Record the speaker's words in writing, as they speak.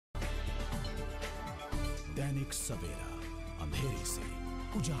दैनिक सवेरा, अंधेरे से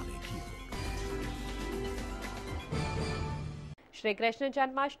उजाले की ओर। श्री कृष्ण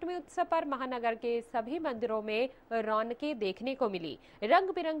जन्माष्टमी उत्सव पर महानगर के सभी मंदिरों में रौनकें देखने को मिली। रंग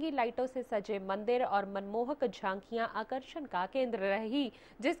बिरंगी लाइटों से सजे मंदिर और मनमोहक झांकियां आकर्षण का केंद्र रही,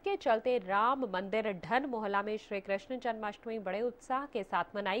 जिसके चलते राम मंदिर ढन मोहल्ला में श्री कृष्ण जन्माष्टमी बड़े उत्साह के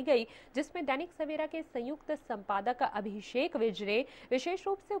साथ मनाई गई, जिसमें दैनिक सवेरा के संयुक्त संपादक अभिषेक विज ने विशेष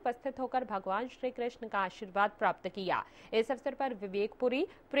रूप से उपस्थित होकर भगवान श्री कृष्ण का आशीर्वाद प्राप्त किया। इस अवसर पर विवेकपुरी,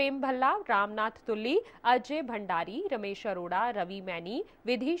 प्रेम भल्ला, रामनाथ तुल्ली, अजय भंडारी, रमेश अरोड़ा, रवि मैनी,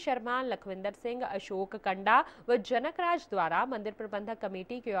 विधि शर्मा, लखविंदर सिंह, अशोक कंडा व जनकराज द्वारा मंदिर प्रबंधक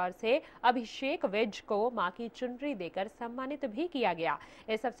कमेटी की ओर से अभिषेक विज को मां की चुनरी देकर सम्मानित भी किया गया।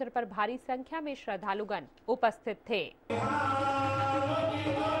 इस अवसर पर भारी संख्या में श्रद्धालुगण उपस्थित थे।